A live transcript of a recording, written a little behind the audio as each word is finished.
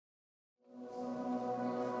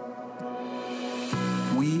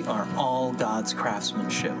are all God's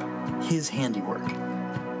craftsmanship, His handiwork.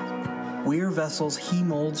 We are vessels He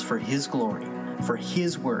molds for His glory, for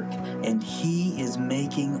His work, and He is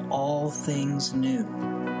making all things new.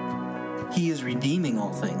 He is redeeming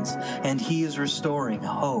all things, and He is restoring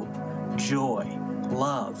hope, joy,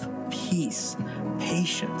 love, peace,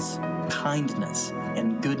 patience, kindness,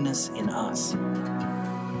 and goodness in us.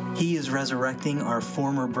 He is resurrecting our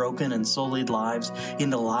former broken and sullied lives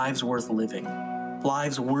into lives worth living,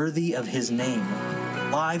 lives worthy of His name,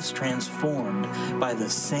 lives transformed by the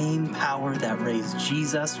same power that raised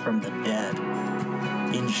Jesus from the dead.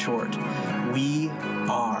 In short, we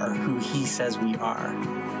are who He says we are.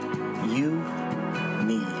 You,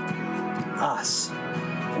 me, us,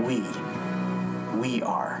 we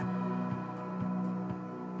are.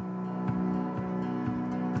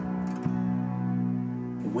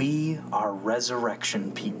 We are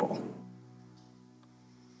resurrection people.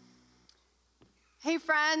 Hey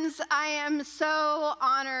friends, I am so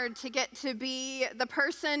honored to get to be the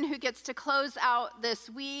person who gets to close out this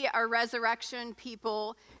We Are Resurrection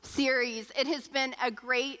People series. It has been a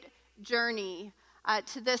great journey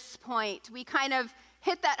to this point. We kind of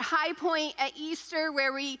hit that high point at Easter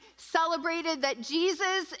where we celebrated that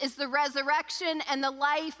Jesus is the resurrection and the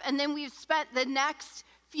life, and then we've spent the next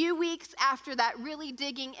few weeks after that really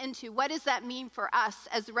digging into what does that mean for us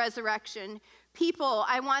as resurrection people.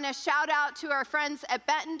 I want to shout out to our friends at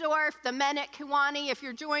Bettendorf, the men at Kiwani, if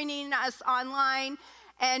you're joining us online,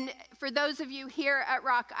 and for those of you here at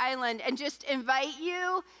Rock Island, and just invite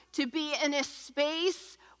you to be in a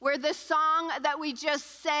space where the song that we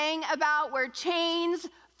just sang about, where chains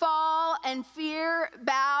fall and fear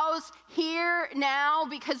bows here now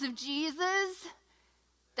because of Jesus,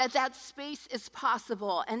 that space is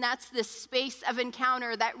possible. And that's this space of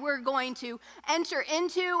encounter that we're going to enter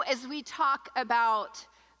into as we talk about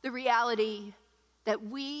the reality that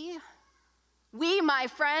we, my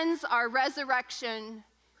friends, are resurrection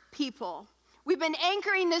people. We've been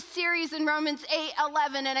anchoring this series in Romans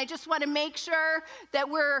 8:11, and I just want to make sure that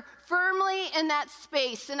we're firmly in that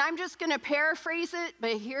space. And I'm just going to paraphrase it,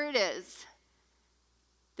 but here it is.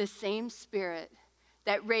 The same Spirit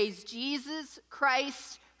that raised Jesus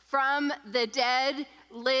Christ from the dead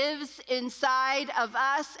lives inside of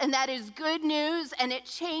us, and that is good news, and it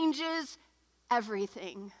changes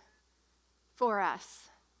everything for us.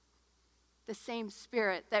 The same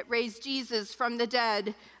Spirit that raised Jesus from the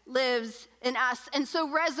dead lives in us. And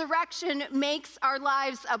so resurrection makes our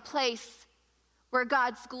lives a place where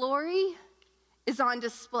God's glory is on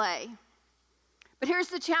display. But here's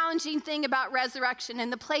the challenging thing about resurrection,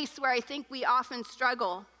 and the place where I think we often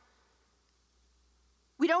struggle.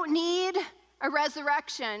 We don't need a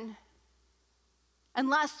resurrection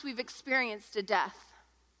unless we've experienced a death.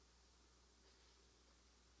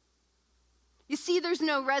 You see, there's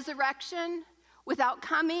no resurrection without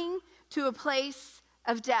coming to a place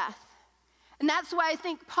of death. And that's why I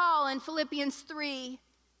think Paul in Philippians 3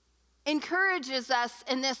 encourages us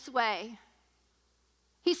in this way.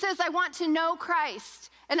 He says, I want to know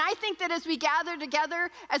Christ. And I think that as we gather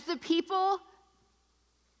together as the people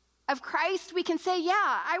of Christ, we can say,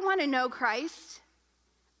 yeah, I want to know Christ.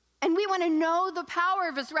 And we want to know the power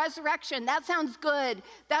of His resurrection. That sounds good.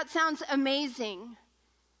 That sounds amazing.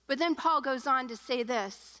 But then Paul goes on to say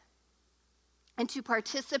this, and to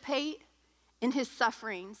participate in His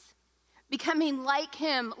sufferings, becoming like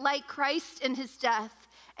Him, like Christ in His death,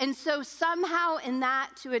 and so somehow in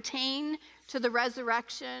that to attain to the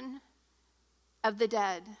resurrection of the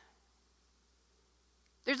dead.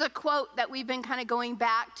 There's a quote that we've been kind of going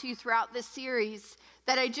back to throughout this series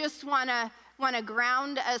that I just want to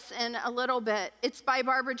ground us in a little bit. It's by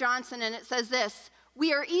Barbara Johnson, and it says this: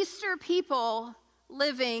 we are Easter people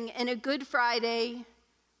living in a Good Friday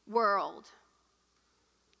world.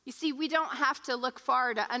 You see, we don't have to look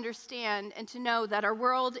far to understand and to know that our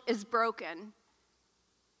world is broken,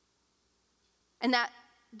 and that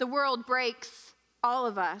the world breaks all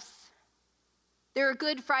of us. There are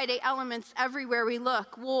Good Friday elements everywhere we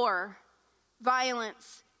look: war,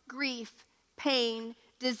 violence, grief, pain,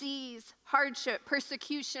 disease, hardship,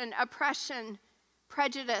 persecution, oppression,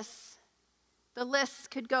 prejudice. The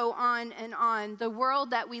list could go on and on. The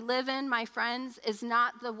world that we live in, my friends, is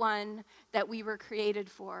not the one that we were created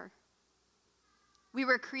for. We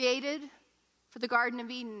were created for the Garden of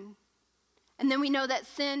Eden. And then we know that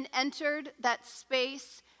sin entered that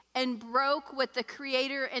space and broke what the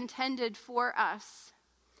Creator intended for us.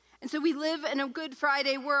 And so we live in a Good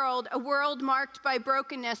Friday world, a world marked by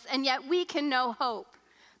brokenness, and yet we can know hope.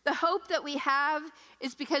 The hope that we have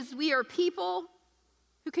is because we are people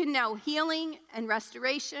who can know healing and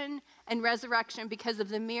restoration and resurrection because of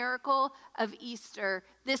the miracle of Easter.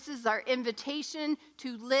 This is our invitation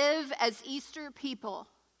to live as Easter people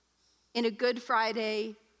in a Good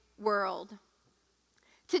Friday world.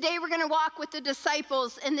 Today we're going to walk with the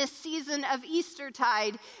disciples in this season of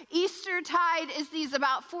Eastertide. Eastertide is these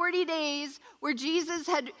about 40 days where Jesus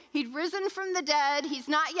he'd risen from the dead, he's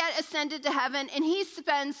not yet ascended to heaven, and he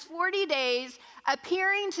spends 40 days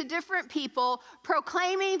appearing to different people,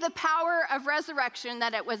 proclaiming the power of resurrection,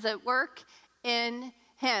 that it was at work in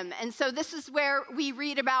him. And so this is where we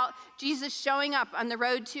read about Jesus showing up on the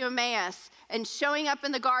road to Emmaus and showing up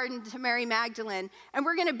in the garden to Mary Magdalene. And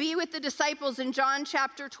we're going to be with the disciples in John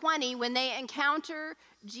chapter 20 when they encounter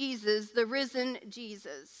Jesus, the risen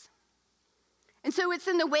Jesus. And so it's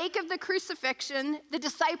in the wake of the crucifixion, the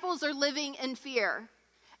disciples are living in fear.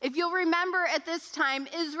 If you'll remember, at this time,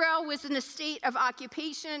 Israel was in a state of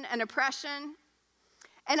occupation and oppression.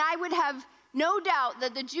 And I would have no doubt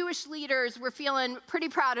that the Jewish leaders were feeling pretty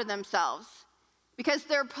proud of themselves because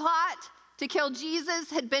their plot to kill Jesus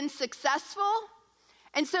had been successful.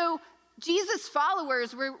 And so Jesus'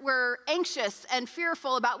 followers were anxious and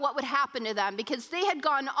fearful about what would happen to them because they had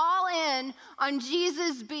gone all in on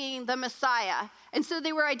Jesus being the Messiah. And so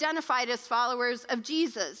they were identified as followers of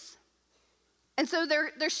Jesus. And so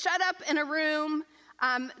they're shut up in a room.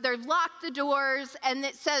 They're locked the doors, and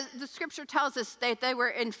it says, the scripture tells us that they were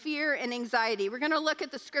in fear and anxiety. We're going to look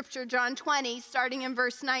at the scripture, John 20, starting in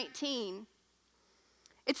verse 19.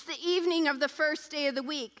 It's the evening of the first day of the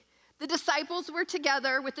week. The disciples were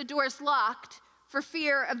together with the doors locked for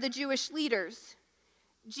fear of the Jewish leaders.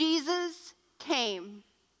 Jesus came,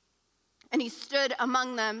 and he stood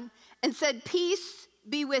among them and said, "Peace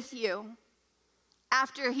be with you."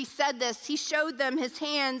 After he said this, he showed them his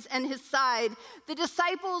hands and his side. The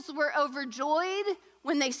disciples were overjoyed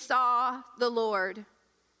when they saw the Lord.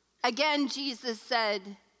 Again, Jesus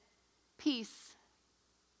said, "Peace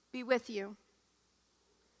be with you.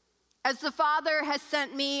 As the Father has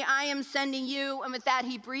sent me, I am sending you." And with that,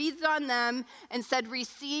 he breathed on them and said,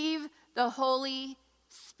 "Receive the Holy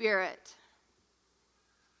Spirit."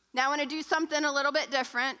 Now I want to do something a little bit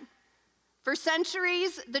different. For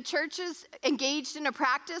centuries, the churches engaged in a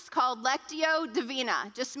practice called Lectio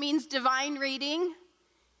Divina, just means divine reading.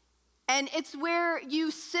 And it's where you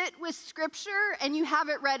sit with Scripture and you have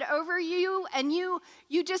it read over you, and you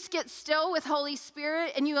just get still with Holy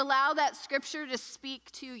Spirit and you allow that Scripture to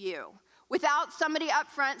speak to you without somebody up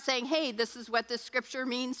front saying, "Hey, this is what this Scripture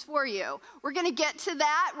means for you." We're going to get to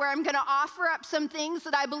that, where I'm going to offer up some things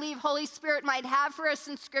that I believe Holy Spirit might have for us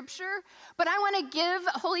in Scripture. But I want to give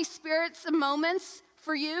Holy Spirit some moments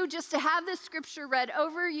for you just to have this Scripture read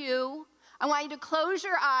over you. I want you to close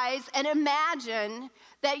your eyes and imagine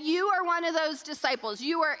that you are one of those disciples.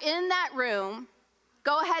 You are in that room.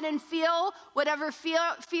 Go ahead and feel whatever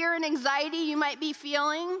fear and anxiety you might be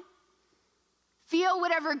feeling. Feel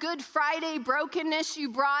whatever Good Friday brokenness you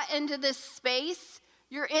brought into this space.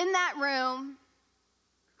 You're in that room.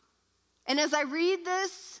 And as I read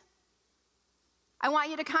this, I want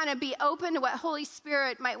you to kind of be open to what Holy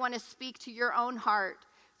Spirit might want to speak to your own heart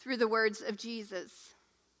through the words of Jesus.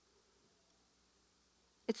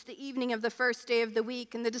 It's the evening of the first day of the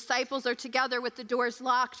week, and the disciples are together with the doors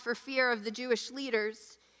locked for fear of the Jewish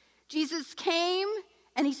leaders. Jesus came,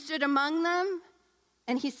 and he stood among them,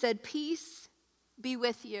 and he said, "Peace be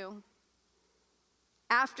with you."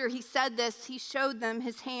 After he said this, he showed them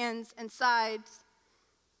his hands and sides.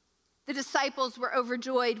 The disciples were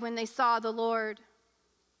overjoyed when they saw the Lord.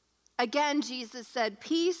 Again, Jesus said,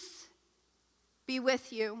 "Peace be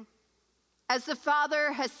with you. As the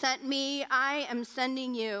Father has sent me, I am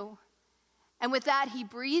sending you." And with that, he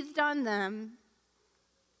breathed on them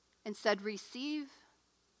and said, "Receive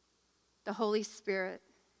the Holy Spirit."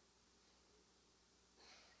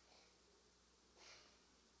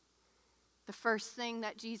 The first thing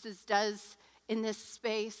that Jesus does in this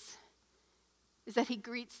space is that he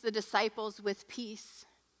greets the disciples with peace.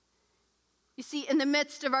 You see, in the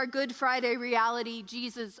midst of our Good Friday reality,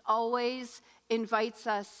 Jesus always invites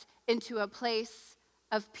us into a place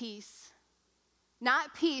of peace.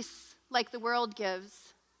 Not peace like the world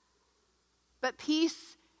gives, but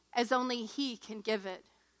peace as only he can give it.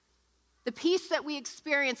 The peace that we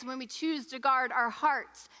experience when we choose to guard our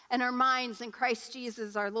hearts and our minds in Christ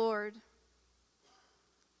Jesus our Lord.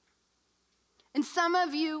 And some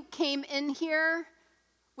of you came in here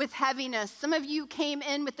with heaviness. Some of you came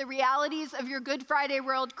in with the realities of your Good Friday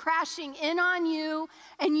world crashing in on you,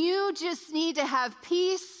 and you just need to have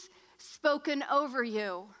peace spoken over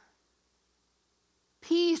you.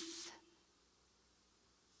 Peace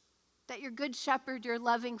that your good shepherd, your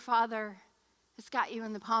loving Father, has got you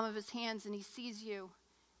in the palm of his hands, and he sees you,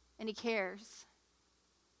 and he cares.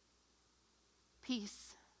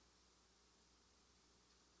 Peace.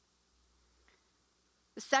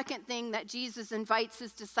 The second thing that Jesus invites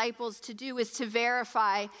his disciples to do is to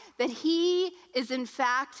verify that he is in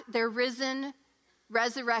fact their risen,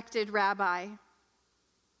 resurrected rabbi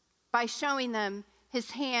by showing them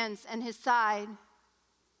his hands and his side.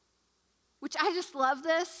 Which I just love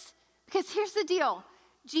this, because here's the deal.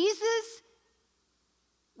 Jesus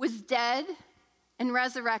was dead and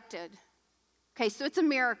resurrected. Okay, so it's a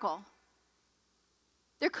miracle.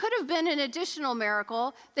 There could have been an additional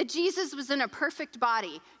miracle that Jesus was in a perfect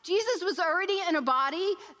body. Jesus was already in a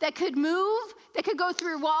body that could move, that could go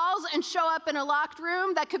through walls and show up in a locked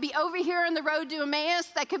room, that could be over here on the road to Emmaus,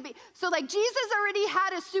 that could be, so like Jesus already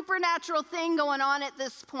had a supernatural thing going on at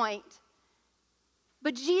this point.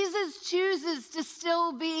 But Jesus chooses to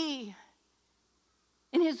still be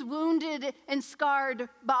in his wounded and scarred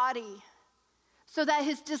body so that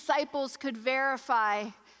his disciples could verify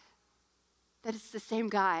that it's the same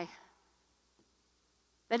guy,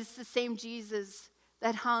 that it's the same Jesus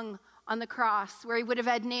that hung on the cross, where he would have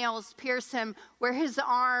had nails pierce him, where his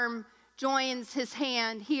arm joins his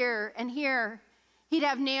hand here and here. He'd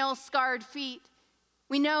have nail-scarred feet.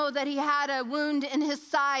 We know that he had a wound in his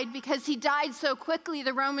side because he died so quickly.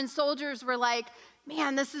 The Roman soldiers were like,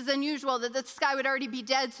 man, this is unusual that this guy would already be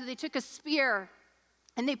dead. So they took a spear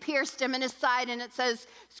and they pierced him in his side. And it says,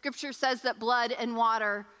 Scripture says that blood and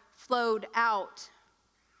water flowed out.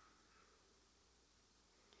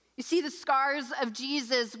 You see, the scars of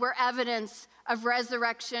Jesus were evidence of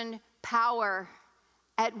resurrection power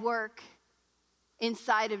at work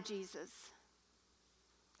inside of Jesus.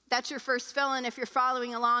 That's your first fill-in if you're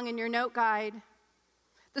following along in your note guide.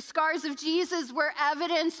 The scars of Jesus were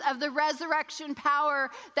evidence of the resurrection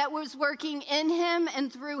power that was working in him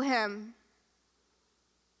and through him.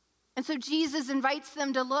 And so Jesus invites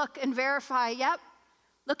them to look and verify, yep,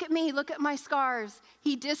 look at me, look at my scars.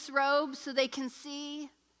 He disrobes so they can see.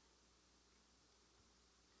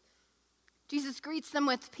 Jesus greets them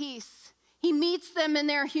with peace. He meets them in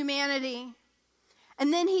their humanity.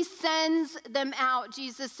 And then he sends them out.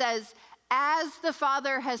 Jesus says, as the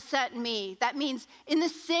Father has sent me. That means in the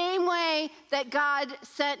same way that God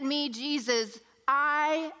sent me, Jesus,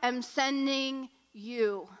 I am sending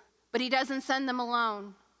you. But he doesn't send them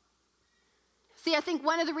alone. See, I think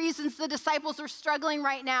one of the reasons the disciples are struggling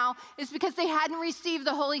right now is because they hadn't received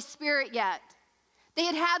the Holy Spirit yet. They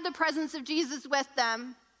had had the presence of Jesus with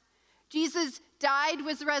them. Jesus died,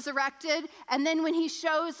 was resurrected, and then when he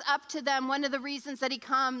shows up to them, one of the reasons that he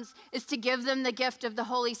comes is to give them the gift of the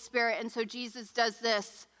Holy Spirit. And so Jesus does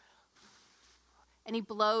this, and he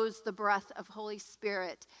blows the breath of Holy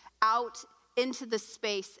Spirit out into the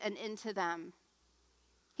space and into them.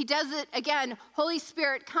 He does it again. Holy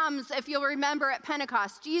Spirit comes, if you'll remember, at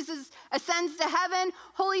Pentecost. Jesus ascends to heaven.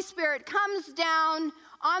 Holy Spirit comes down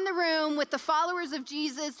on the room with the followers of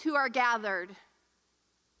Jesus who are gathered.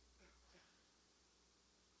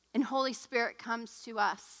 And Holy Spirit comes to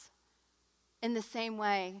us in the same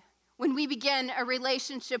way. When we begin a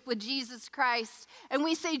relationship with Jesus Christ and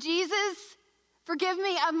we say, Jesus, forgive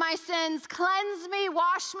me of my sins, cleanse me,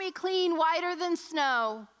 wash me clean, whiter than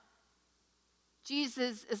snow.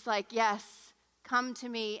 Jesus is like, yes, come to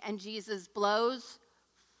me. And Jesus blows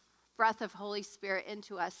breath of Holy Spirit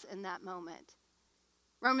into us in that moment.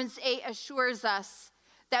 Romans 8 assures us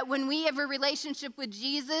that when we have a relationship with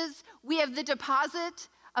Jesus, we have the deposit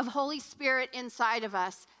of Holy Spirit inside of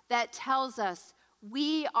us that tells us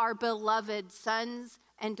we are beloved sons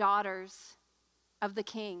and daughters of the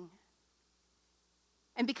King.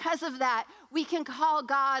 And because of that, we can call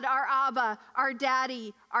God our Abba, our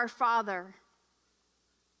Daddy, our Father.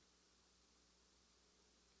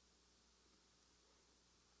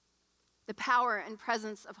 The power and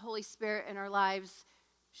presence of Holy Spirit in our lives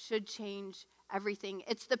should change everything.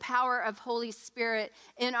 It's the power of Holy Spirit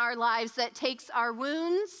in our lives that takes our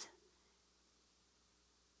wounds,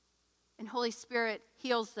 and Holy Spirit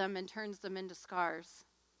heals them and turns them into scars,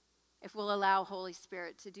 if we'll allow Holy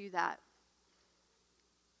Spirit to do that.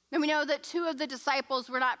 And we know that 2 of the disciples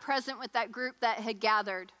were not present with that group that had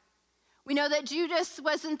gathered. We know that Judas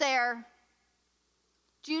wasn't there.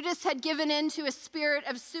 Judas had given in to a spirit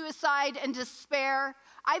of suicide and despair.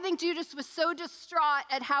 I think Judas was so distraught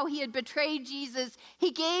at how he had betrayed Jesus,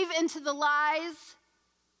 he gave into the lies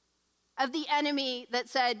of the enemy that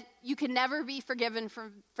said, you can never be forgiven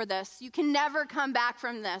for this. You can never come back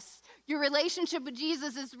from this. Your relationship with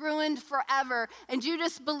Jesus is ruined forever. And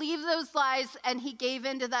Judas believed those lies, and he gave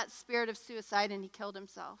into that spirit of suicide, and he killed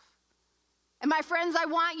himself. And my friends, I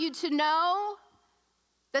want you to know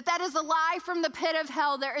That is a lie from the pit of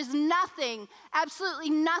hell. There is nothing, absolutely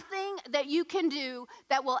nothing that you can do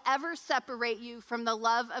that will ever separate you from the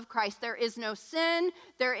love of Christ. There is no sin,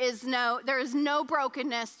 there is no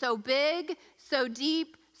brokenness so big, so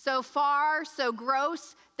deep, so far, so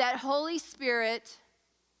gross that Holy Spirit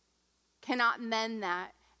cannot mend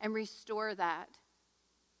that and restore that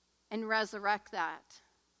and resurrect that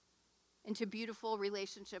into beautiful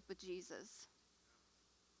relationship with Jesus.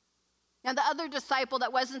 Now, the other disciple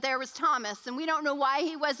that wasn't there was Thomas, and we don't know why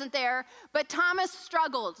he wasn't there, but Thomas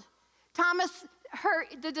struggled. Thomas heard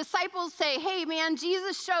the disciples say, hey, man,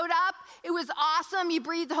 Jesus showed up. It was awesome. He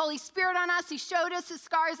breathed the Holy Spirit on us. He showed us his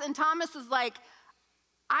scars, and Thomas is like,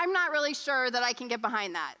 I'm not really sure that I can get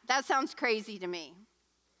behind that. That sounds crazy to me.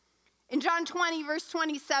 In John 20, verse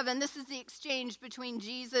 27, this is the exchange between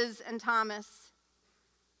Jesus and Thomas.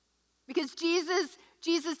 Because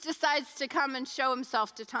Jesus decides to come and show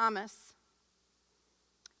himself to Thomas.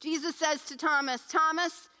 Jesus says to Thomas,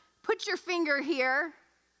 Thomas, put your finger here.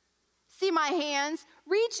 See my hands.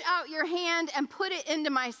 Reach out your hand and put it into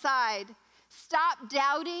my side. Stop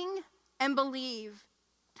doubting and believe.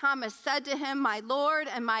 Thomas said to him, my Lord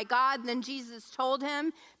and my God. Then Jesus told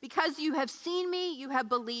him, because you have seen me, you have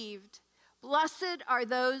believed. Blessed are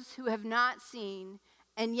those who have not seen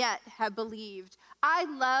and yet have believed. I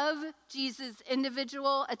love Jesus'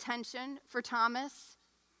 individual attention for Thomas.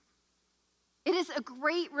 It is a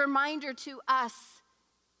great reminder to us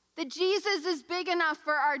that Jesus is big enough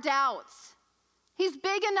for our doubts. He's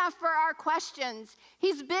big enough for our questions.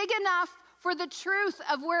 He's big enough for the truth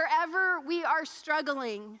of wherever we are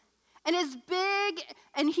struggling. And as big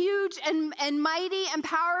and huge and mighty and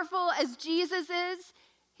powerful as Jesus is,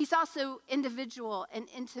 he's also individual and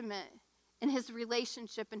intimate in his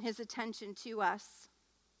relationship and his attention to us.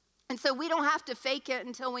 And so we don't have to fake it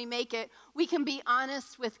until we make it. We can be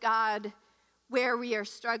honest with God where we are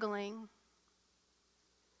struggling.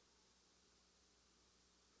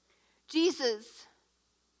 Jesus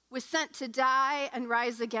was sent to die and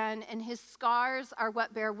rise again, and his scars are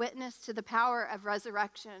what bear witness to the power of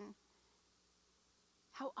resurrection.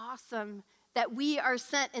 How awesome that we are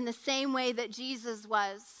sent in the same way that Jesus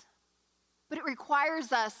was. But it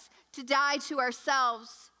requires us to die to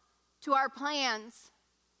ourselves, to our plans,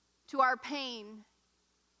 to our pain,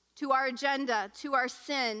 to our agenda, to our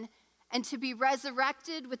sin, and to be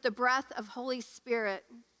resurrected with the breath of Holy Spirit.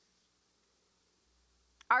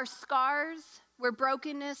 Our scars, where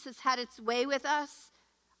brokenness has had its way with us,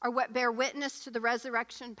 are what bear witness to the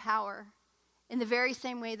resurrection power in the very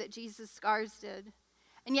same way that Jesus' scars did.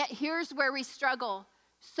 And yet here's where we struggle.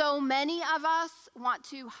 So many of us want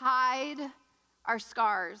to hide our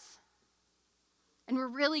scars. And we're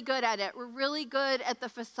really good at it. We're really good at the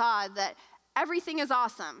facade that everything is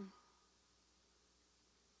awesome.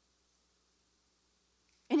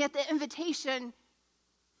 And yet the invitation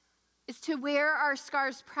is to wear our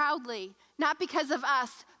scars proudly, not because of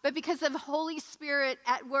us, but because of Holy Spirit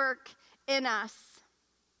at work in us.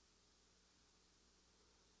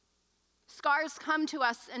 Scars come to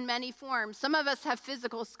us in many forms. Some of us have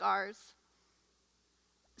physical scars.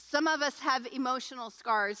 Some of us have emotional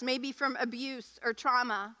scars, maybe from abuse or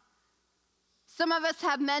trauma. Some of us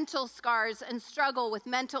have mental scars and struggle with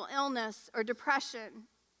mental illness or depression.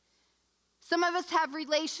 Some of us have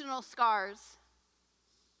relational scars,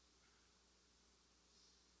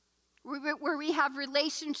 where we have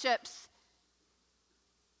relationships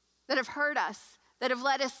that have hurt us, that have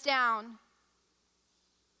let us down.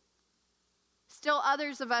 Still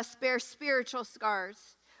others of us bear spiritual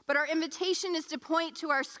scars. But our invitation is to point to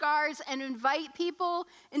our scars and invite people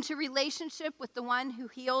into relationship with the one who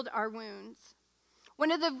healed our wounds.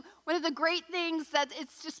 One of the great things that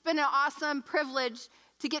it's just been an awesome privilege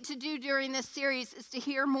to get to do during this series is to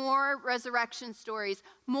hear more resurrection stories,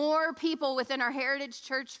 more people within our Heritage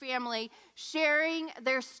Church family sharing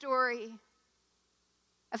their story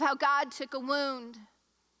of how God took a wound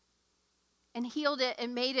and healed it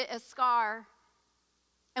and made it a scar.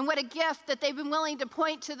 And what a gift that they've been willing to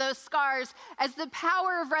point to those scars as the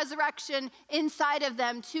power of resurrection inside of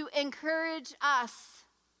them to encourage us,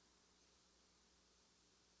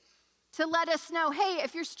 to let us know, hey,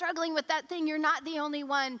 if you're struggling with that thing, you're not the only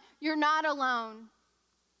one. You're not alone.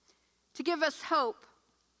 To give us hope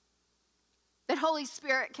that Holy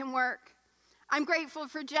Spirit can work. I'm grateful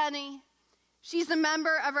for Jenny. She's a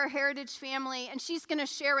member of our Heritage family, and she's going to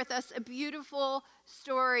share with us a beautiful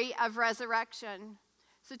story of resurrection.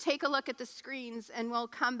 So take a look at the screens, and we'll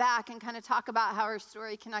come back and kind of talk about how her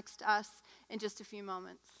story connects to us in just a few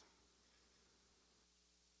moments.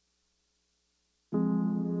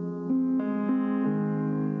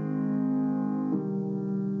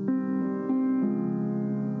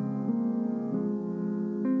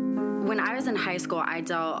 high school, I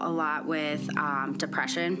dealt a lot with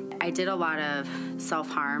depression. I did a lot of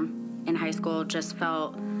self-harm in high school, just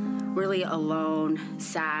felt really alone,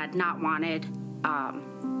 sad, not wanted,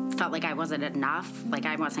 felt like I wasn't enough, like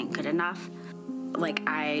I wasn't good enough. Like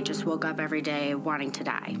I just woke up every day wanting to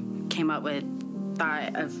die. Came up with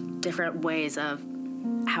thought of different ways of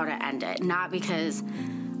how to end it. Not because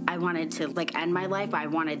I wanted to like end my life, but I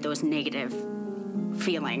wanted those negative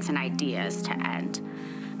feelings and ideas to end.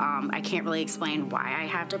 I can't really explain why I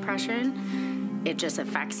have depression. It just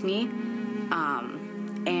affects me.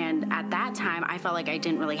 And at that time, I felt like I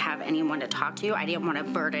didn't really have anyone to talk to. I didn't want to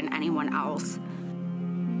burden anyone else.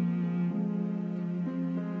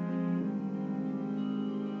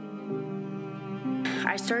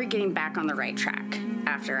 I started getting back on the right track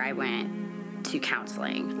after I went to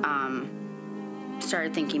counseling.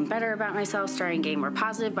 Started thinking better about myself, started getting more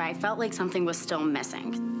positive, but I felt like something was still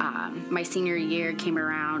missing. My senior year came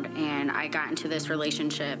around and I got into this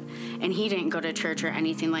relationship, and he didn't go to church or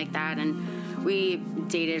anything like that, and we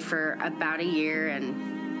dated for about a year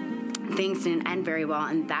and things didn't end very well,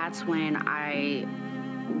 and that's when I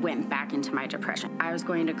went back into my depression. I was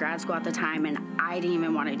going to grad school at the time and I didn't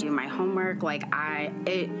even want to do my homework.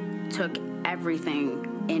 It took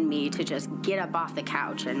everything in me to just get up off the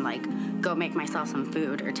couch and like go make myself some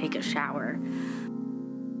food or take a shower.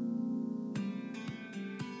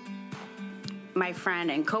 My friend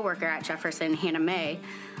and coworker at Jefferson, Hannah Mae,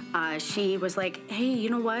 she was like, hey, you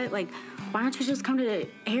know what? Like, why don't you just come to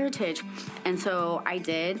Heritage? And so I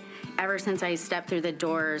did. Ever since I stepped through the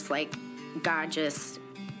doors, like God just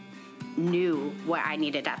knew what I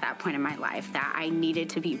needed at that point in my life, that I needed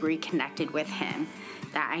to be reconnected with him,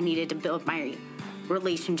 that I needed to build my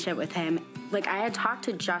relationship with him. Like I had talked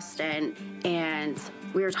to Justin and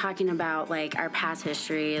we were talking about like our past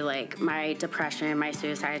history, like my depression, my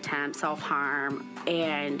suicide attempt, self-harm,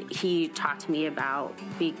 and he talked to me about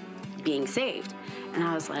being saved. And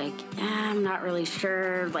I was like, I'm not really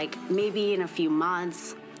sure, like maybe in a few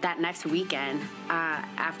months. That next weekend,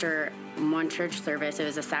 after one church service, it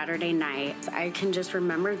was a Saturday night, I can just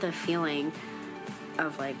remember the feeling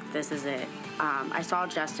of like, this is it. I saw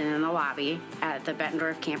Justin in the lobby at the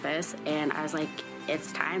Bettendorf campus, and I was like,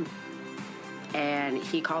 it's time. And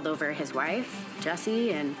he called over his wife,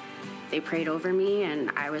 Jessie, and they prayed over me, and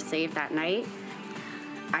I was saved that night.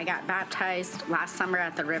 I got baptized last summer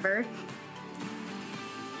at the river,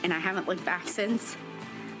 and I haven't looked back since,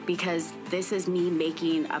 because this is me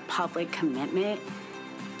making a public commitment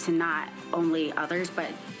to not only others, but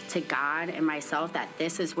to God and myself, that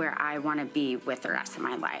this is where I want to be with the rest of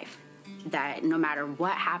my life. That no matter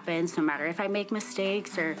what happens, no matter if I make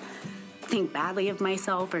mistakes or think badly of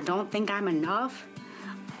myself or don't think I'm enough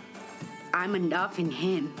in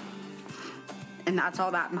him. And that's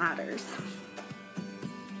all that matters.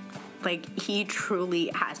 Like, he truly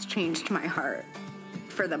has changed my heart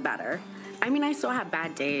for the better. I mean, I still have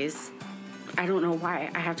bad days. I don't know why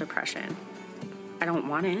I have depression. I don't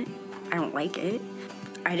want it. I don't like it.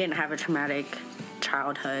 I didn't have a traumatic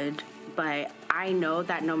childhood, but I know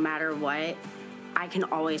that no matter what, I can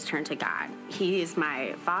always turn to God. He is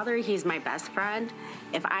my father. He's my best friend.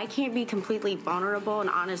 If I can't be completely vulnerable and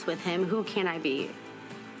honest with him, who can I be?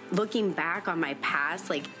 Looking back on my past,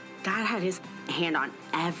 like, God had his hand on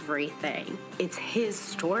everything. It's his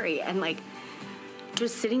story. And like,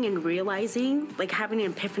 just sitting and realizing, like having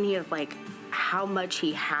an epiphany of like how much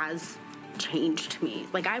he has changed me.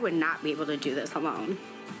 Like, I would not be able to do this alone.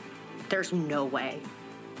 There's no way.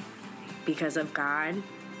 Because of God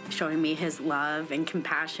showing me his love and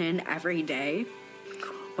compassion every day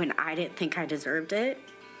when I didn't think I deserved it,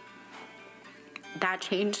 that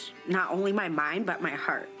changed not only my mind, but my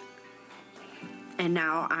heart. And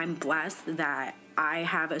now I'm blessed that I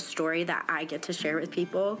have a story that I get to share with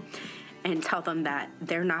people and tell them that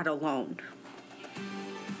they're not alone.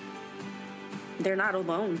 They're not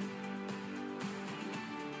alone.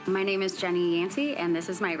 My name is Jenny Yancey, and this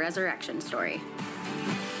is my resurrection story.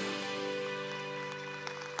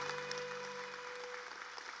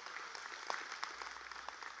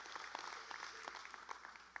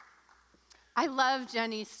 I love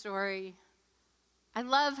Jenny's story. I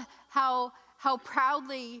love how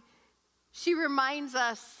proudly she reminds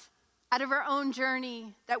us out of her own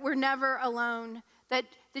journey that we're never alone, that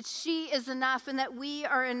she is enough and that we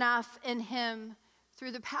are enough in him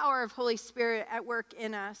through the power of Holy Spirit at work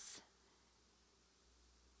in us.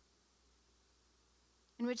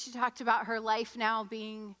 In which she talked about her life now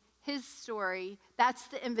being his story. That's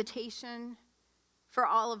the invitation for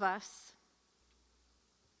all of us.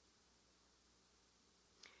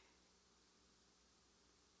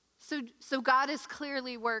 So God has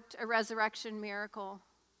clearly worked a resurrection miracle.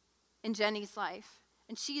 in Jenny's life.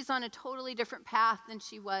 And she's on a totally different path than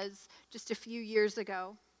she was just a few years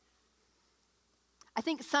ago. I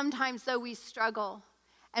think sometimes, though, we struggle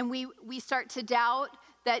and we start to doubt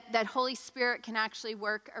that Holy Spirit can actually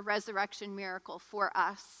work a resurrection miracle for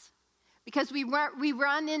us. Because we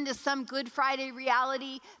run into some Good Friday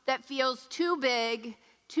reality that feels too big,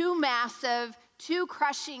 too massive, too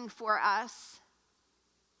crushing for us.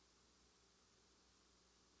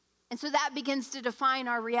 And so that begins to define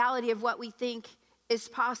our reality of what we think is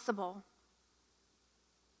possible.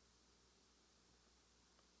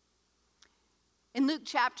 In Luke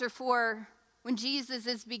chapter 4, when Jesus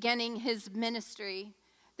is beginning his ministry,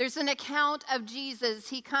 there's an account of Jesus.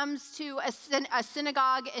 He comes to a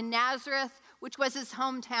synagogue in Nazareth, which was his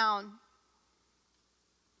hometown.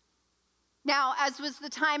 Now, as was the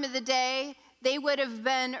time of the day, they would have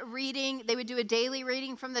been reading, they would do a daily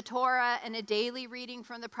reading from the Torah and a daily reading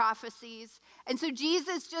from the prophecies. And so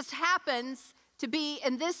Jesus just happens to be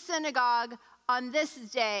in this synagogue on this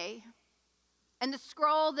day. And the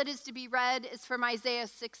scroll that is to be read is from Isaiah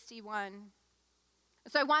 61.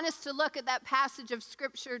 So I want us to look at that passage of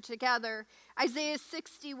Scripture together. Isaiah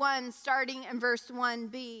 61, starting in verse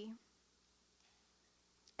 1b.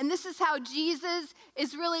 And this is how Jesus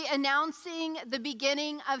is really announcing the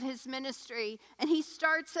beginning of his ministry. And he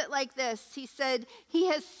starts it like this. He said, "He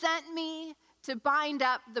has sent me to bind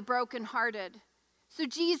up the brokenhearted." So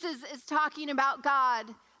Jesus is talking about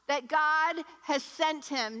God, that God has sent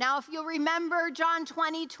him. Now, if you'll remember John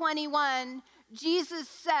 20:21, Jesus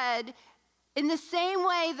said, "In the same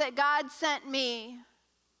way that God sent me,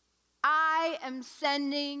 I am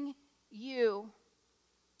sending you."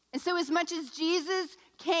 And so as much as Jesus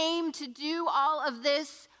came to do all of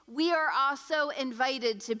this, we are also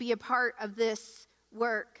invited to be a part of this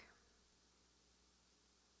work.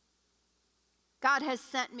 God has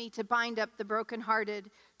sent me to bind up the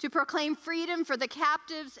brokenhearted, to proclaim freedom for the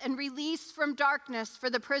captives and release from darkness for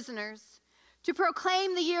the prisoners, to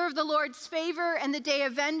proclaim the year of the Lord's favor and the day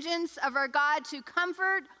of vengeance of our God, to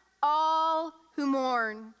comfort all who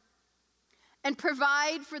mourn and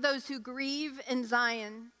provide for those who grieve in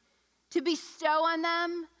Zion, to bestow on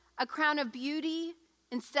them a crown of beauty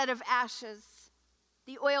instead of ashes,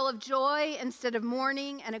 the oil of joy instead of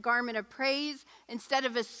mourning, and a garment of praise instead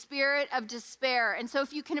of a spirit of despair. And so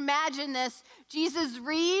if you can imagine this, Jesus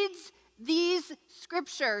reads these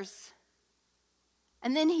scriptures,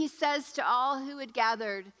 and then he says to all who had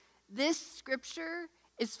gathered, "This scripture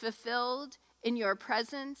is fulfilled in your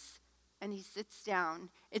presence," and he sits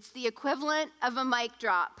down. It's the equivalent of a mic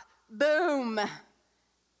drop. Boom.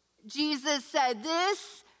 Jesus said,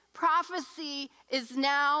 "This prophecy is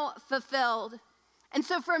now fulfilled." And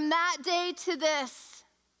so from that day to this,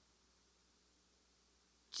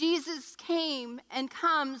 Jesus came and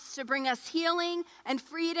comes to bring us healing and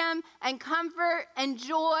freedom and comfort and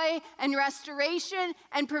joy and restoration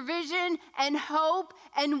and provision and hope.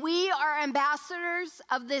 And we are ambassadors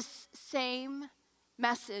of this same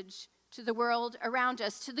message to the world around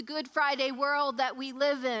us, to the Good Friday world that we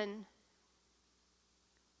live in.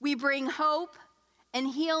 We bring hope and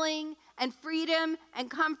healing and freedom and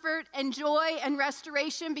comfort and joy and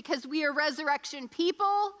restoration because we are resurrection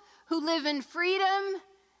people who live in freedom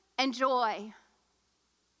and joy.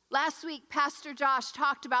 Last week, Pastor Josh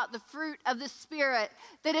talked about the fruit of the Spirit,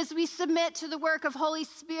 that as we submit to the work of Holy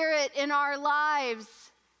Spirit in our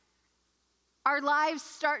lives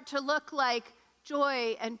start to look like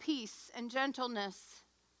joy and peace and gentleness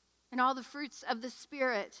and all the fruits of the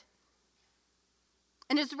Spirit.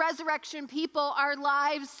 And as resurrection people, our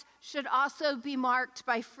lives should also be marked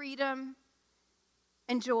by freedom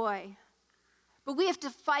and joy. But we have to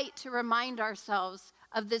fight to remind ourselves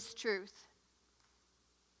of this truth.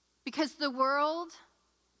 Because the world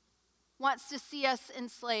wants to see us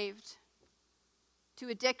enslaved to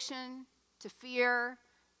addiction, to fear,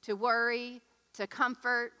 to worry, to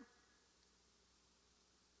comfort,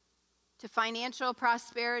 to financial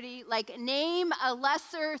prosperity. Like, name a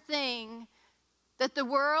lesser thing that the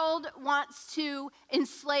world wants to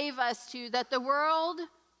enslave us to, that the world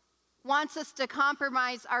wants us to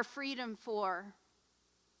compromise our freedom for.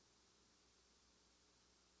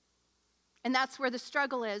 And that's where the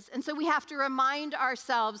struggle is. And so we have to remind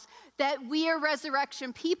ourselves that we are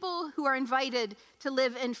resurrection people who are invited to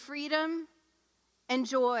live in freedom and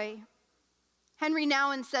joy. Henry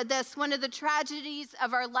Nouwen said this: "One of the tragedies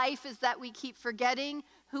of our life is that we keep forgetting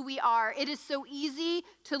who we are. It is so easy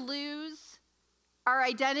to lose our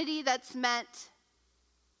identity that's meant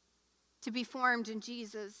to be formed in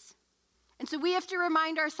Jesus." And so we have to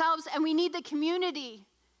remind ourselves, and we need the community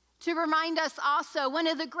to remind us also. One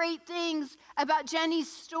of the great things about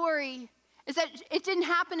Jenny's story is that it didn't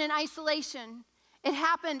happen in isolation. It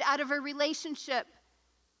happened out of a relationship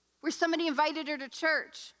where somebody invited her to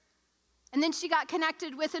church. And then she got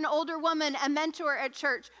connected with an older woman, a mentor at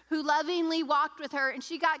church, who lovingly walked with her. And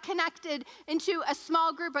she got connected into a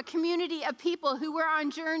small group, a community of people who were on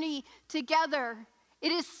journey together.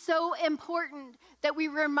 It is so important that we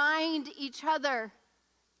remind each other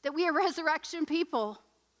that we are resurrection people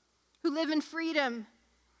who live in freedom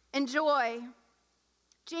and joy.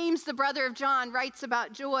 James, the brother of John, writes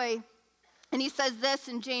about joy. And he says this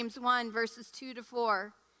in James 1, verses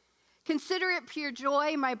 2-4. Consider it pure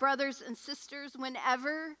joy, my brothers and sisters,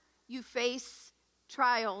 whenever you face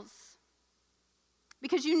trials,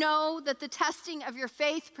 because you know that the testing of your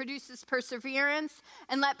faith produces perseverance,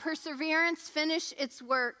 and let perseverance finish its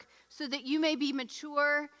work so that you may be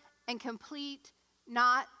mature and complete,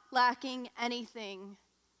 not lacking anything.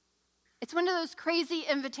 It's one of those crazy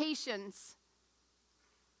invitations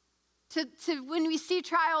to when we see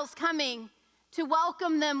trials coming, to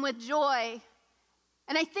welcome them with joy.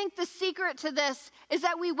 And I think the secret to this is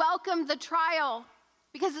that we welcome the trial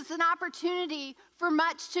because it's an opportunity for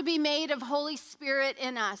much to be made of Holy Spirit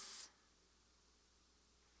in us.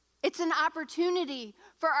 It's an opportunity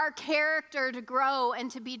for our character to grow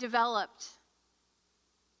and to be developed.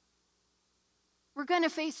 We're going to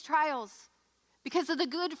face trials because of the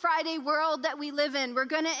Good Friday world that we live in. We're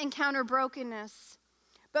going to encounter brokenness.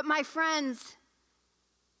 But my friends,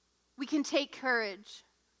 we can take courage,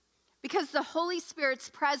 because the Holy Spirit's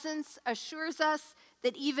presence assures us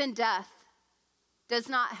that even death does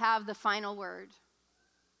not have the final word.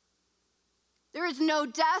 There is no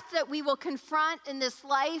death that we will confront in this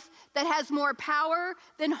life that has more power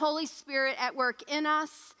than Holy Spirit at work in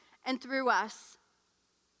us and through us.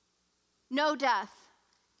 No death,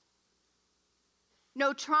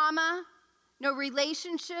 no trauma, no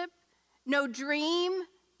relationship, no dream,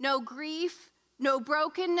 no grief, no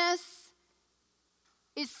brokenness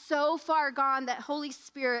is so far gone that Holy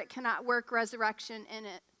Spirit cannot work resurrection in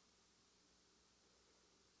it.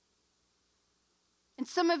 And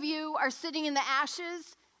some of you are sitting in the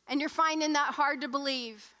ashes and you're finding that hard to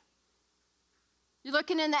believe. You're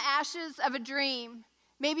looking in the ashes of a dream.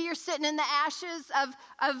 Maybe you're sitting in the ashes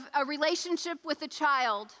of a relationship with a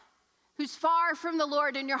child who's far from the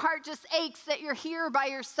Lord, and your heart just aches that you're here by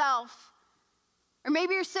yourself. Or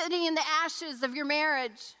maybe you're sitting in the ashes of your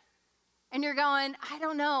marriage and you're going, I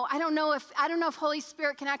don't know if Holy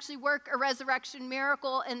Spirit can actually work a resurrection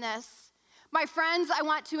miracle in this. My friends, I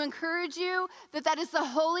want to encourage you that is the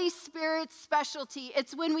Holy Spirit's specialty.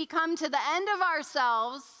 It's when we come to the end of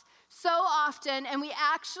ourselves so often and we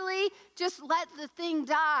actually just let the thing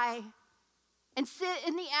die and sit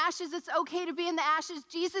in the ashes. It's okay to be in the ashes.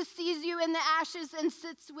 Jesus sees you in the ashes and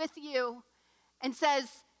sits with you and says,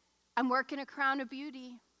 I'm working a crown of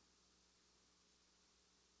beauty.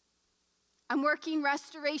 I'm working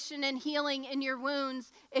restoration and healing in your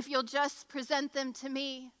wounds if you'll just present them to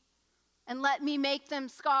me and let me make them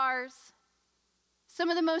scars. Some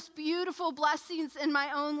of the most beautiful blessings in my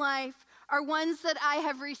own life are ones that I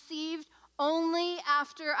have received only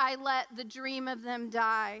after I let the dream of them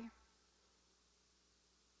die.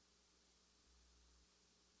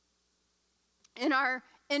 In our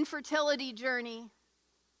infertility journey,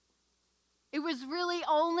 it was really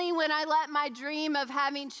only when I let my dream of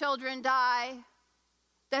having children die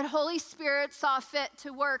that Holy Spirit saw fit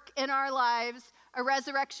to work in our lives a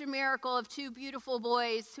resurrection miracle of two beautiful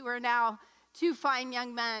boys who are now two fine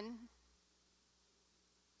young men.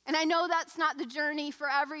 And I know that's not the journey for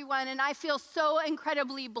everyone, and I feel so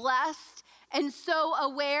incredibly blessed and so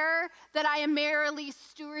aware that I am merely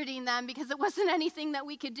stewarding them because it wasn't anything that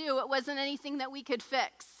we could do. It wasn't anything that we could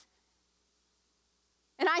fix.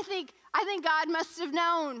 And I think God must have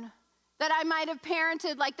known that I might have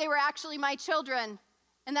parented like they were actually my children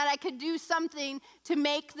and that I could do something to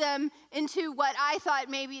make them into what I thought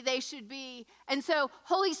maybe they should be. And so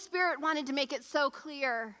Holy Spirit wanted to make it so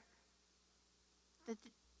clear that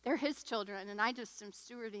they're his children and I just am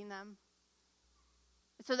stewarding them.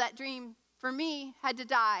 So that dream for me had to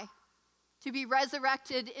die to be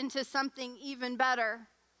resurrected into something even better.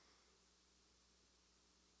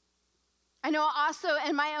 I know also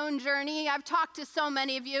in my own journey, I've talked to so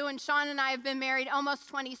many of you, and Sean and I have been married almost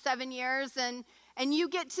 27 years, and you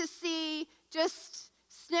get to see just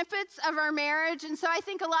snippets of our marriage. And so I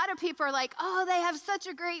think a lot of people are like, oh, they have such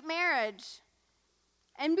a great marriage.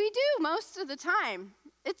 And we do most of the time.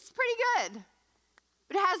 It's pretty good.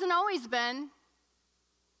 But it hasn't always been.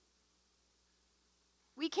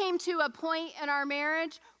 We came to a point in our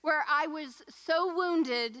marriage where I was so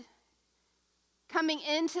wounded coming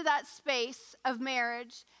into that space of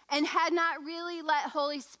marriage and had not really let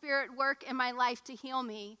Holy Spirit work in my life to heal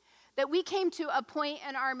me, that we came to a point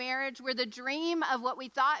in our marriage where the dream of what we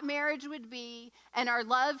thought marriage would be and our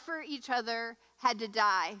love for each other had to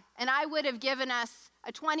die. And I would have given us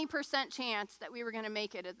a 20% chance that we were going to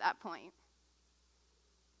make it at that point.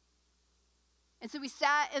 And so we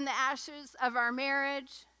sat in the ashes of our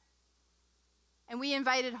marriage, and we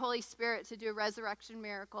invited Holy Spirit to do a resurrection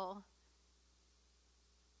miracle.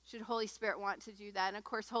 Should Holy Spirit want to do that? And of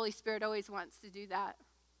course, Holy Spirit always wants to do that.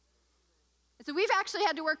 And so we've actually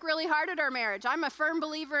had to work really hard at our marriage. I'm a firm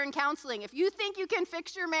believer in counseling. If you think you can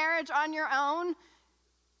fix your marriage on your own,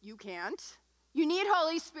 you can't. You need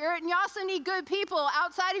Holy Spirit, and you also need good people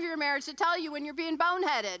outside of your marriage to tell you when you're being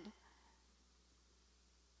boneheaded.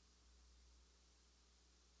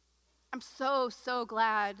 I'm so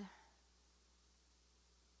glad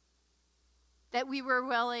that we were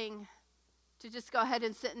willing to just go ahead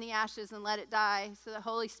and sit in the ashes and let it die so the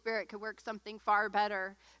Holy Spirit could work something far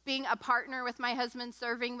better. Being a partner with my husband,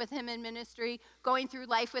 serving with him in ministry, going through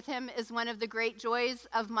life with him is one of the great joys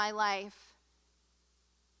of my life.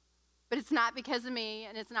 But it's not because of me,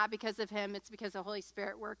 and it's not because of him. It's because of the Holy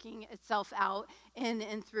Spirit working itself out in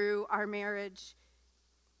and through our marriage.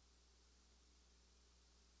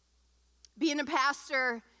 Being a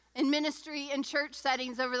pastor in ministry and church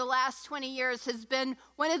settings over the last 20 years has been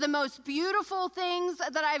one of the most beautiful things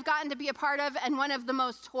that I've gotten to be a part of, and one of the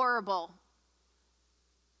most horrible.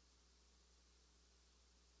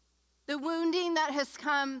 The wounding that has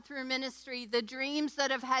come through ministry, the dreams that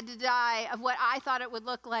have had to die of what I thought it would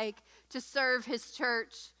look like to serve his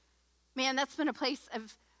church, man, that's been a place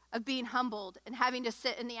of being humbled and having to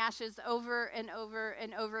sit in the ashes over and over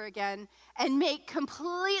and over again and make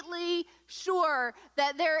completely sure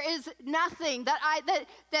that there is nothing,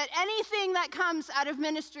 that anything that comes out of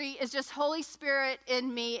ministry is just Holy Spirit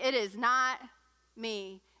in me. It is not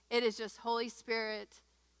me. It is just Holy Spirit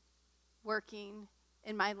working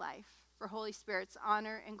in my life for Holy Spirit's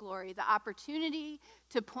honor and glory. The opportunity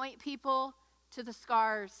to point people to the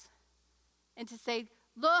scars and to say,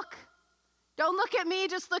 look, don't look at me,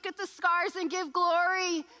 just look at the scars and give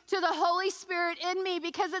glory to the Holy Spirit in me,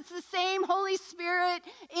 because it's the same Holy Spirit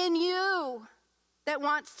in you that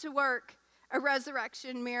wants to work a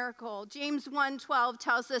resurrection miracle. James 1:12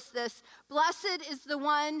 tells us this: blessed is the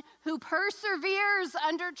one who perseveres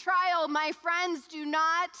under trial. My friends, do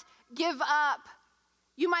not give up.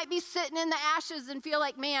 You might be sitting in the ashes and feel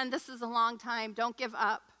like, man, this is a long time. Don't give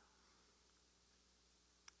up.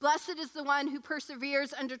 Blessed is the one who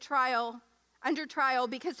perseveres under trial,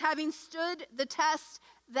 because having stood the test,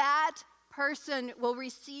 that person will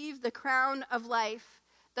receive the crown of life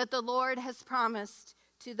that the Lord has promised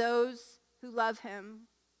to those who love him.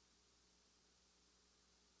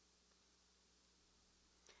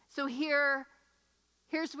 So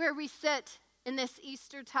here's where we sit in this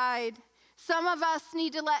Eastertide. Some of us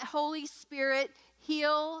need to let Holy Spirit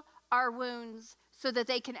heal our wounds so that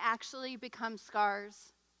they can actually become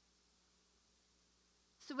scars.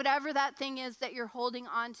 So whatever that thing is that you're holding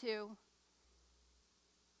on to,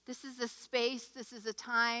 this is a space, this is a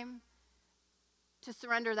time to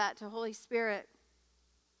surrender that to Holy Spirit.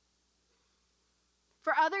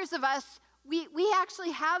 For others of us, we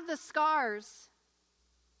actually have the scars,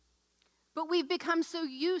 but we've become so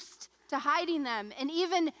used to hiding them, and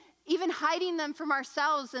even hiding them from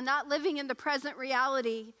ourselves and not living in the present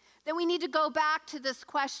reality, that we need to go back to this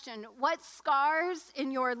question: what scars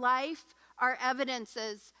in your life are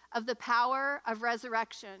evidences of the power of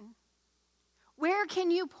resurrection? Where can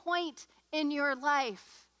you point in your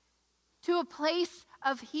life to a place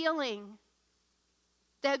of healing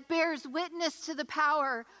that bears witness to the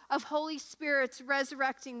power of Holy Spirit's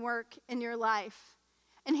resurrecting work in your life?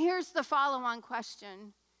 And here's the follow-on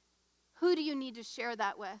question: who do you need to share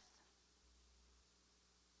that with?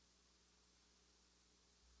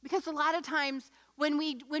 Because a lot of times when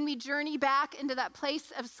we journey back into that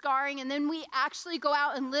place of scarring, and then we actually go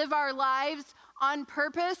out and live our lives on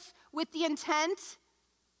purpose with the intent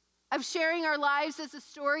of sharing our lives as a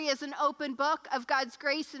story, as an open book of God's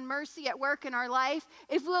grace and mercy at work in our life,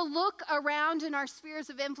 if we'll look around in our spheres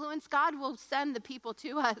of influence, God will send the people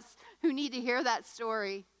to us who need to hear that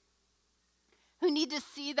story, who need to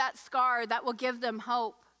see that scar that will give them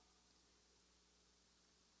hope.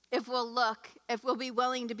 If we'll look, if we'll be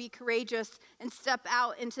willing to be courageous and step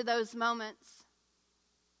out into those moments.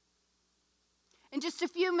 In just a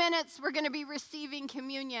few minutes, we're going to be receiving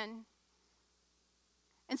communion.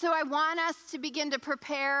 And so I want us to begin to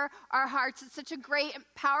prepare our hearts. It's such a great,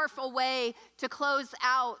 powerful way to close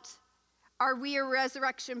out our We Are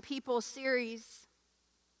Resurrection People series.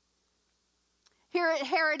 Here at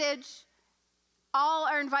Heritage, all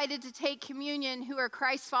are invited to take communion who are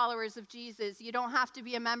Christ followers of Jesus. You don't have to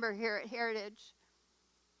be a member here at Heritage.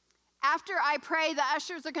 After I pray, the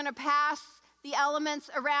ushers are going to pass the elements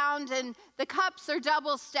around, and the cups are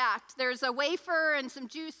double stacked. There's a wafer and some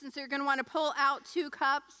juice, and so you're going to want to pull out 2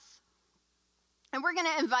 cups. And we're going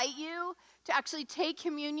to invite you to actually take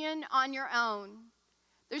communion on your own.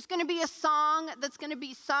 There's going to be a song that's going to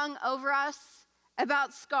be sung over us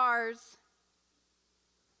about scars.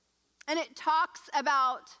 And it talks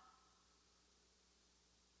about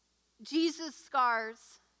Jesus' scars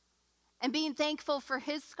and being thankful for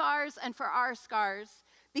his scars and for our scars,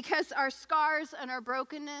 because our scars and our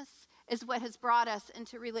brokenness is what has brought us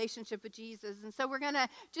into relationship with Jesus. And so we're going to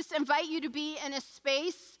just invite you to be in a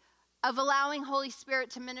space of allowing Holy Spirit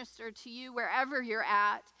to minister to you wherever you're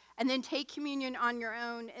at, and then take communion on your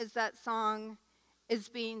own as that song is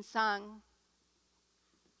being sung.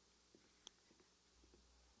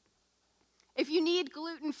 If you need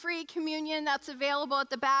gluten-free communion, that's available at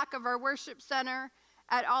the back of our worship center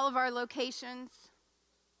at all of our locations.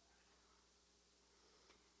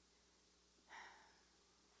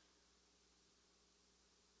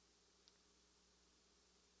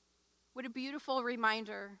 What a beautiful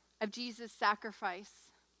reminder of Jesus'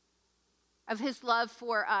 sacrifice, of his love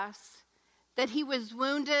for us, that he was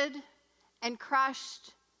wounded and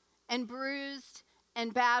crushed and bruised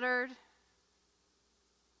and battered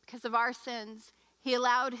because of our sins. He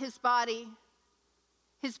allowed his body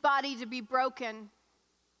to be broken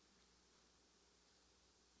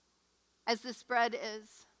as this bread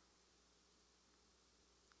is,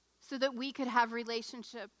 so that we could have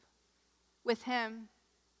relationship with him.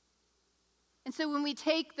 And so when we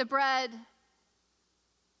take the bread,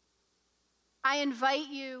 I invite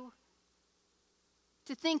you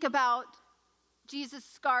to think about Jesus'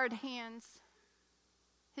 scarred hands,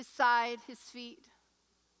 his side, his feet,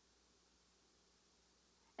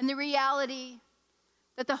 and the reality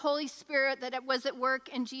that the Holy Spirit that was at work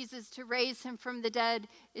in Jesus to raise him from the dead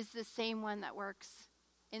is the same one that works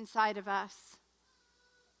inside of us.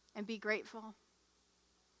 And be grateful.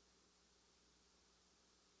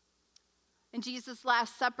 In Jesus'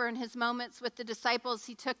 Last Supper, in his moments with the disciples,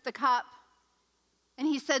 he took the cup and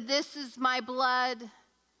he said, "This is my blood,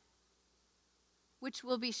 which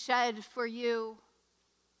will be shed for you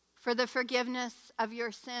for the forgiveness of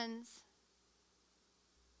your sins."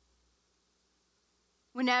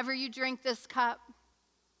 Whenever you drink this cup,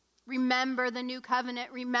 remember the new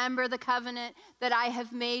covenant. Remember the covenant that I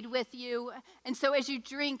have made with you. And so as you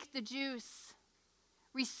drink the juice,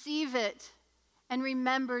 receive it and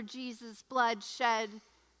remember Jesus' blood shed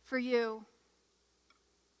for you.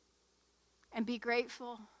 And be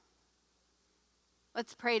grateful.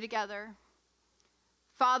 Let's pray together.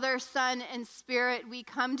 Father, Son, and Spirit, we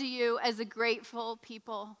come to you as a grateful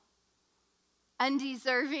people,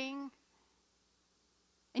 undeserving,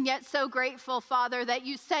 and yet so grateful, Father, that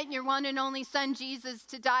you sent your one and only Son, Jesus,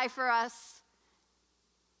 to die for us.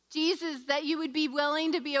 Jesus, that you would be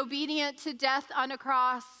willing to be obedient to death on a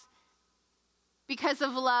cross because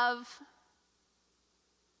of love.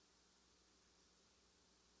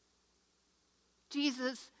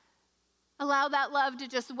 Jesus, allow that love to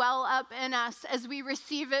just well up in us as we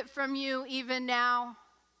receive it from you even now.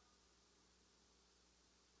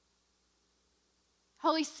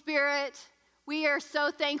 Holy Spirit, we are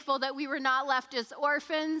so thankful that we were not left as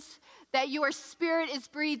orphans, that your Spirit is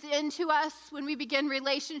breathed into us when we begin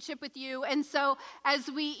relationship with you. And so as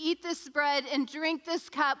we eat this bread and drink this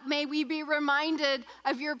cup, may we be reminded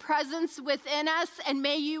of your presence within us, and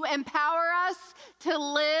may you empower us to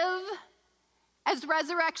live as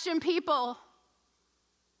resurrection people.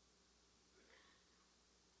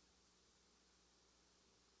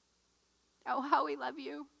 Oh, how we love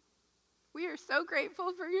you. We are so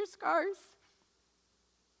grateful for your scars.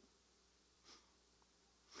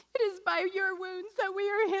 It is by your wounds that we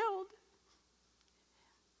are healed.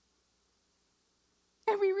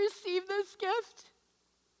 And we receive this gift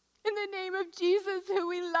in the name of Jesus, who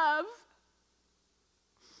we love.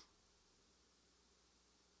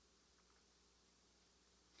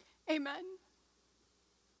 Amen.